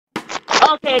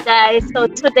Okay, guys, so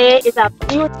today is a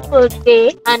beautiful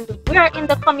day, and we're in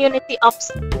the community of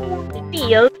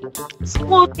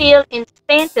Schoolfield in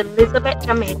St. Elizabeth,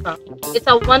 Jamaica. It's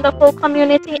a wonderful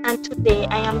community, and today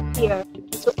I am here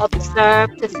to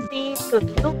observe, to see, to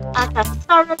look at a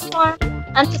sorrel farm,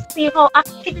 and to see how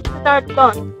activities are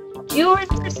done during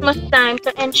Christmas time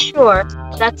to ensure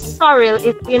that sorrel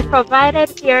is being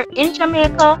provided here in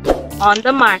Jamaica on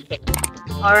the market.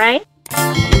 All right?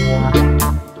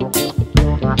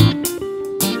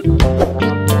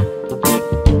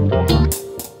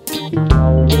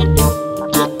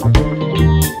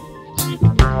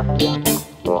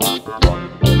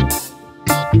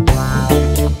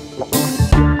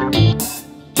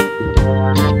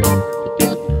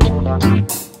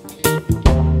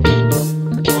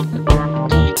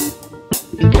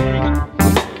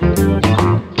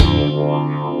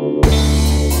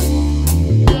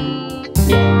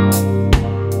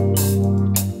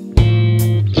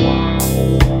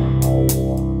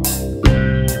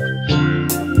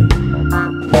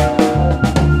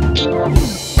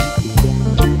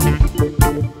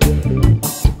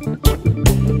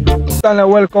 Tania,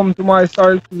 welcome to my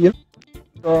sorrel field.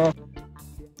 So,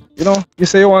 you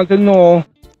say you want to know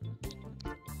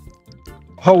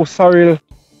how sorrel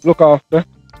look after.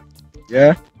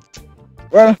 Yeah.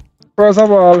 Well, first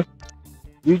of all,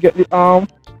 you get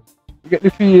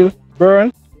the field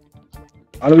burn,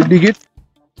 and we dig it.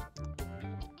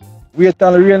 Wait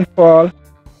till rainfall.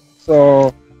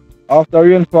 So after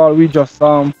rainfall, we just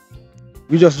drop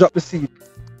the seed.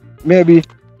 Maybe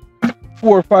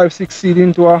 4, 5, 6 seed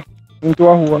into a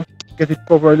hole, get it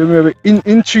covered. Maybe in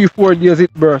 3-4 days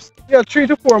it bursts. Yeah, 3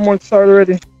 to 4 months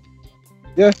already.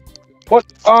 Yeah, but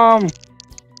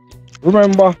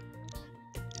remember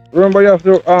you have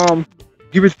to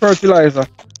give it fertilizer.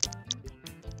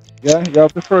 Yeah, you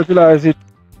have to fertilize it,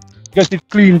 get it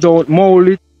cleaned out, mold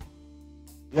it.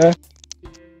 Yeah.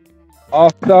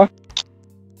 After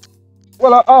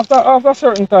a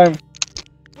certain time.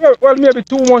 Well, maybe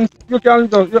 2 months you can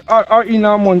just, or in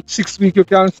a month, 6 weeks you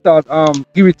can start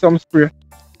give it some spray.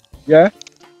 Yeah.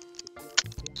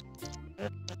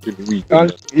 Kill the weed.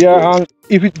 And yeah, and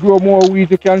if it grow more weed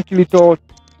you can kill it out.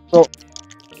 So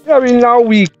yeah, in a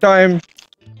week time,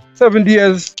 7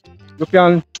 days you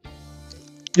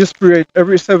spray it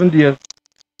every 7 days.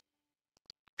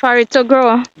 For it to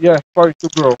grow. Yeah, for it to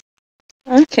grow.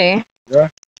 Okay. Yeah.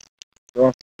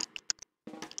 So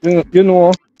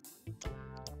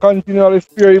continually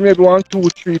spray maybe 1, 2,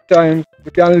 3 times.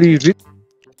 You can leave it.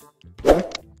 Yeah.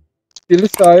 Till the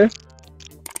side.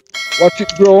 Watch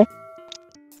it grow.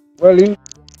 Well, in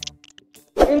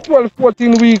 12,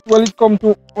 14 weeks, when it come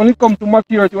to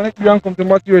maturity, when it come to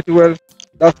maturity, well,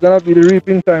 that's gonna be the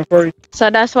reaping time for it. So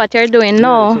that's what you're doing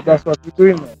now? Yeah, so that's what we're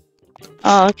doing now.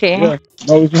 Oh, okay. Yeah.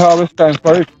 Now is the harvest time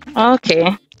for it.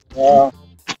 Okay. Yeah.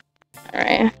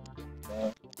 Alright.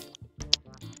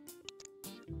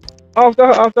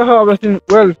 After harvesting,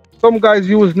 well, some guys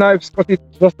use knives, cut it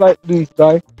just like these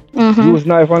guys. Use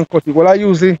knife and cut it. Well, I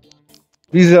use it.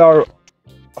 These are a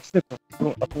snipper.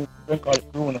 I think they call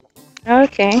it pruner.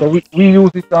 Okay. So we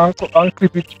use it and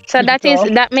clip it. So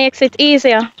that makes it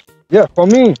easier. Yeah, for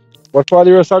me. But for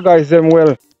the rest of guys, them,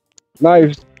 well,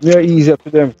 knives they're easier to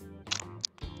them.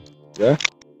 Yeah.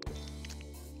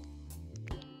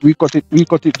 We cut it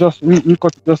just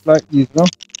like this, no?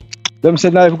 Them say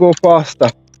knife go faster.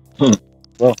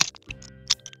 So,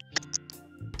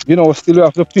 still you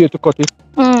have to pay to cut it.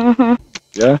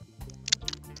 Yeah.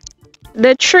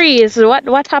 The trees,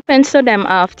 what happens to them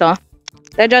after?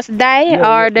 They just die,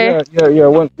 or they? Yeah.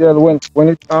 When the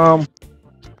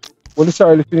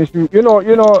sorrel finish,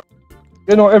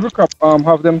 every crop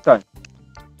have them time.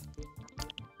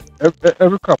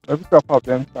 Every crop have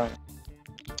them time.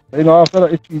 After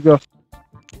that it just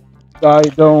die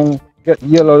down, get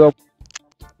yellowed up,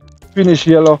 finish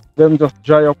yellow, them just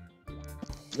dry up.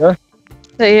 Yeah.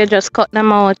 So you just cut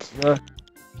them out. Yeah.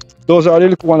 Those are the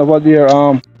little one over there,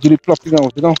 do the plucking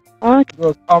out, Okay.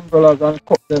 Those umbrellas and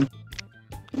cut them.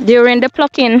 During the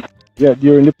plucking? Yeah,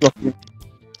 during the plucking.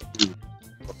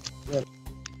 Yeah.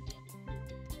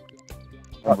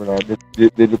 Umbrella,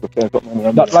 they look at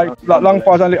something. That long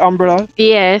part on the umbrella?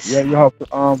 Yes. Yeah, you have to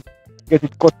get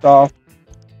it cut off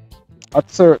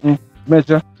at certain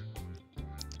measure.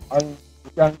 And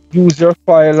you can use your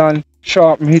file and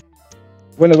sharpen it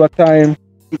whenever time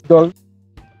it does.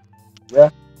 Yeah.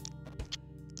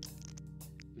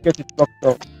 Get it plucked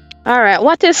out. Alright,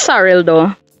 what is sorrel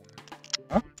though?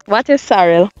 Huh? What is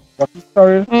sorrel? What is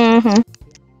sorrel?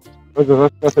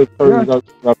 That's a sorrel,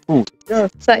 that fruit. Yeah.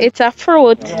 So it's a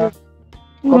fruit. Yeah.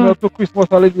 Coming up to Christmas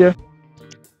holiday,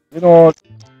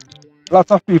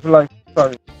 lots of people like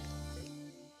Sorry.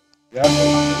 Yeah.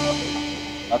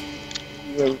 That's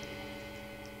where we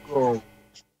go.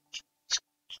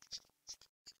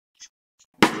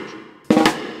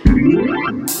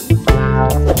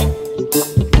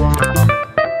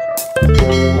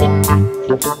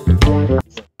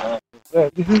 Yeah,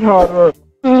 this is hard work.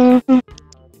 Mm-hmm.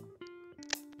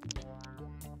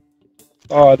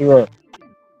 Hard work.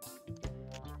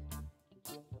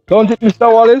 Don't it,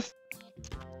 Mr. Wallace?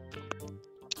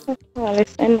 Well,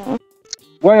 listen now.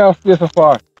 Why you stay so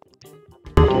far?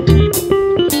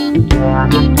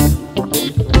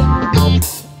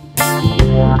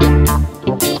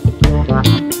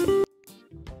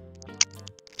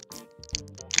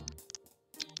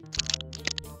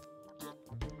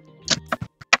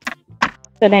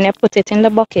 So then you put it in the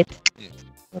bucket. Yes.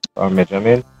 That's our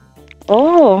measurement.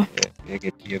 Oh. Yeah, you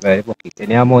get paid by the bucket.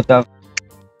 Any amount of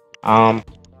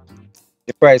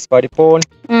the price for the pound is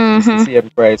the Mm-hmm. same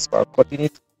price for cutting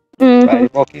it by Mm-hmm. the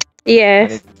bucket, and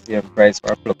Yes. it's the same price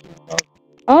for plucking it out.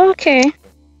 Okay.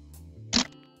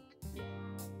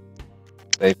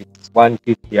 So if it's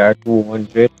 150 or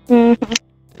 200, Mm-hmm.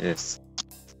 yes,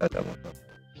 that amount of.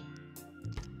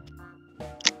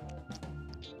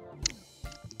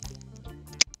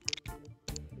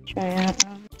 Try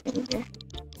and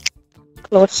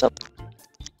close up.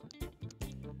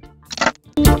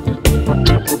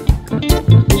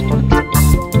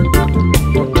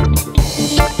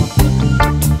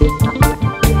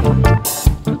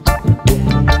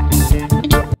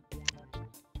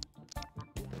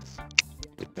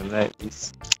 Something like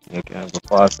this, you can go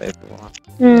faster if you want.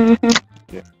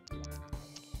 Mm-hmm.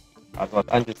 As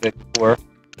what Andrew said before,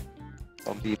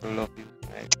 some people love it.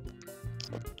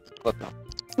 Like, cut down.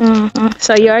 Mm-hmm.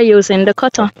 So you are using the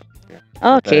cutter.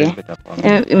 Yeah. Okay. Cutter is better for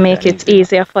me. Make it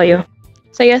easier for you.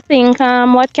 So you think,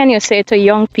 what can you say to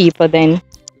young people then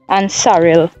and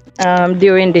sorrel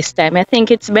during this time? I think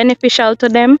it's beneficial to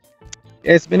them.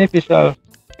 Yeah, it's beneficial.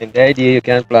 In the idea, you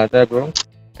can plant a ground,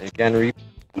 and you can reap,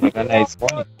 and make a nice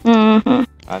money. Mm-hmm.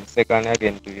 And second,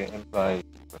 again, to your employee.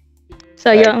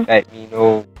 So you, Like me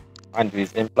know, Andrew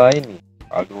is employing me,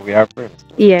 although we are friends.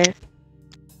 yes.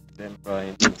 He's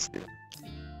employing me still.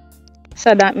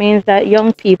 So that means that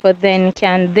young people then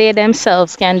they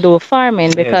themselves can do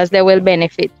farming because they will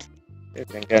benefit. You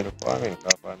can kind of farming,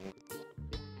 because farming is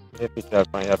beneficial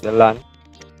when you have the land.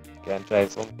 You can try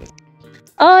something.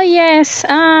 Oh yes.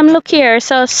 Look here.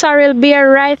 So sorrel bear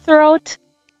right throughout,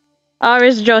 or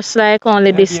is just like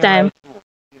only this time?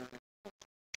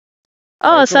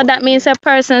 Oh, so that means that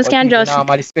persons can just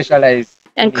normally specialize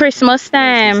and Christmas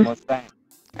time. Christmas time.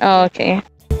 Okay.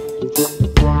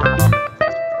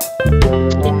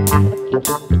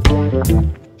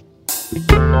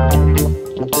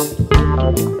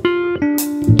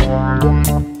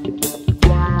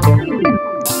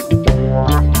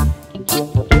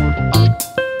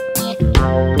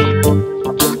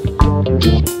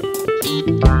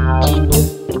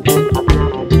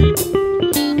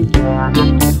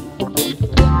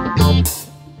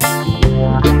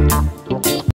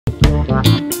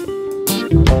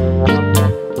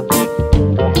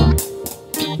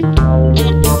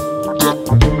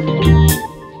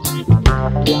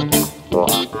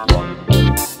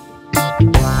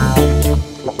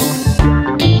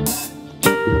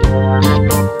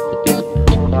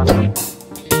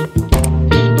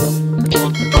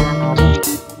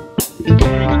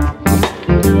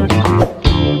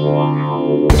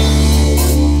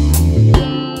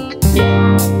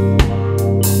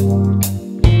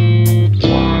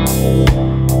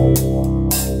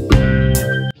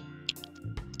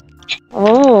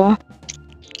 Oh,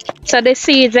 so the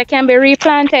seeds that can be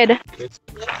replanted.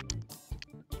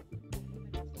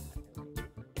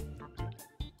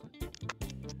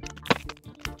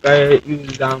 I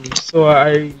use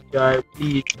soil or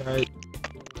bleach or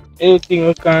anything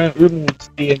that can remove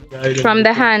stains From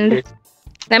the hand.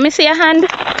 Let me see your hand.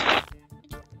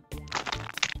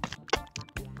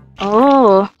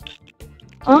 Oh,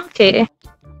 okay.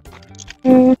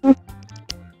 Mhm.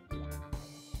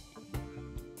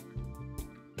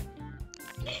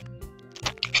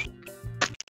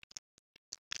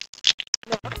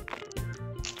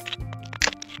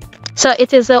 So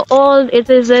it is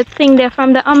a thing there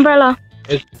from the umbrella.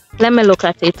 Yes. Let me look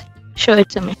at it. Show it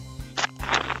to me.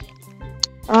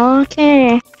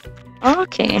 Okay.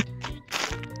 Okay.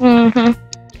 And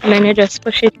then you just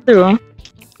push it through.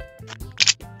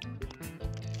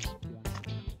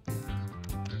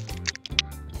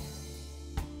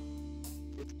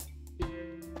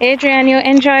 Adrian, you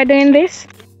enjoy doing this?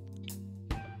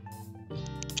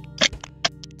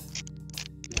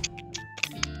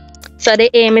 So the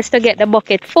aim is to get the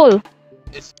bucket full.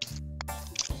 Yes.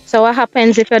 So what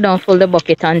happens if you don't fill the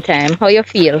bucket on time? How you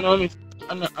feel? No, miss,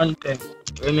 on time.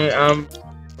 When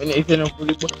you don't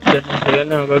fully bucket, then you're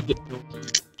not gonna get no.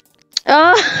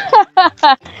 Oh,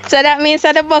 so that means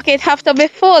that the bucket have to be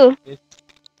full. Yes.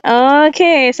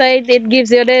 Okay, so it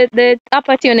gives you the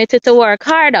opportunity to work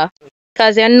harder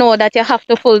because you know that you have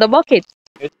to fill the bucket.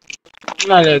 It's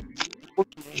not like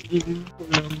even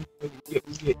get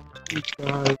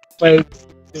 5,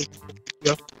 6, 7,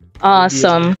 yeah.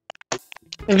 Awesome.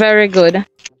 Very good.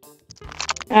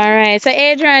 All right. So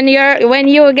Adrian, when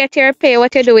you get your pay,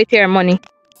 what you do with your money?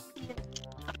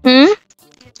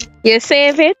 You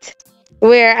save it?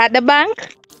 Where? At the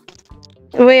bank?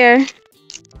 Where?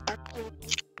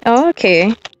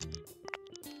 Okay.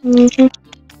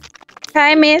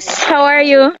 Hi, miss. How are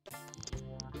you?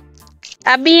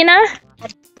 Abina?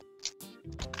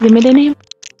 Give me the name.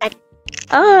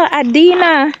 Oh,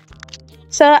 Adina.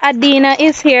 So Adina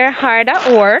is here hard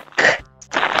at work.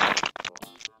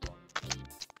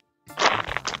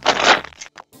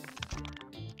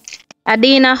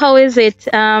 Adina, how is it?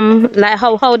 Like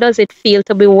how does it feel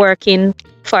to be working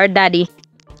for daddy?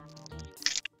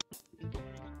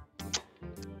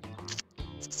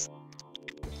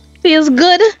 Feels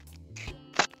good?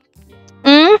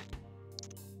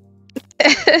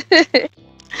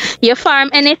 You farm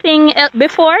anything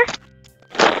before?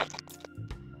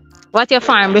 What you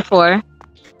farm before?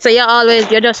 So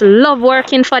you just love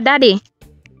working for daddy?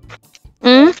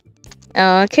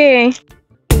 Okay.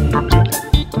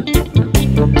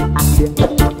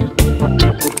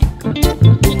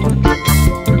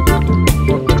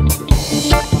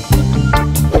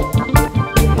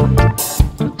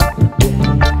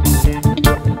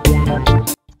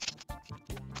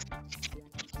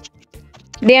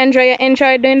 Deandra, you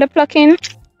enjoy doing the plucking?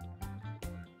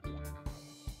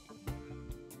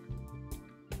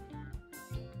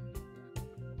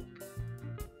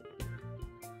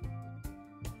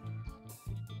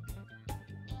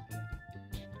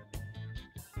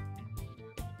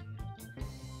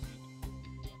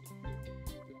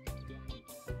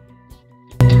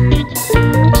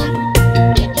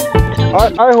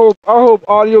 I hope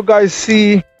all you guys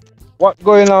see what's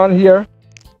going on here.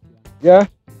 Yeah.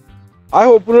 I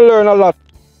hope you learn a lot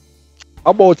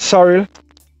about Sorrel.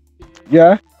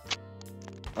 Yeah.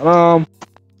 And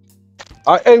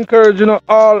I encourage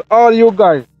all you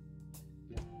guys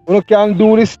who can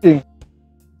do this thing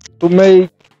to make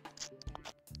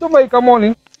a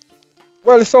money.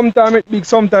 Well, sometimes it's big,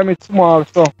 sometimes it's small.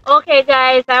 So okay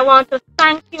guys, I want to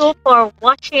thank you for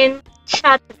watching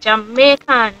Chat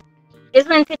Jamaican.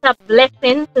 Isn't it a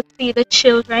blessing to see the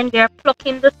children? They're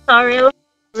plucking the sorrel,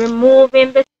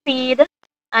 removing the seed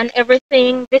and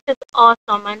everything. This is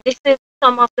awesome, and this is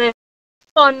some of the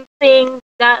fun things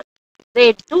that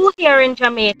they do here in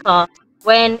Jamaica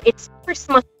when it's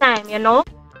Christmas time, you know.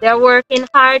 They're working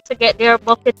hard to get their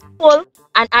buckets full,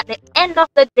 and at the end of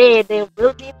the day, they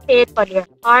will be paid for their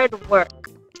hard work.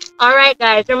 Alright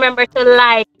guys, remember to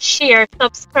like, share,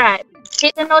 subscribe,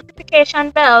 hit the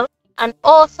notification bell, and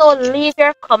also leave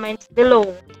your comments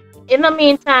below. In the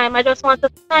meantime, I just want to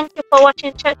thank you for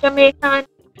watching Chat Jamaican.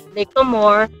 Little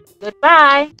more.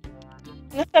 Goodbye.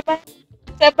 You say bye.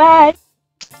 Say bye.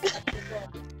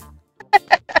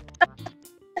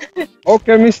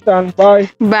 okay, Miss Stan,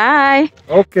 bye. Bye.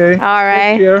 Okay. All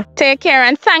right. Take care,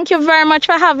 and thank you very much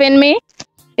for having me.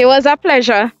 It was a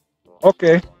pleasure.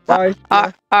 Okay. Bye.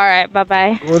 All right.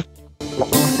 Bye-bye. Good.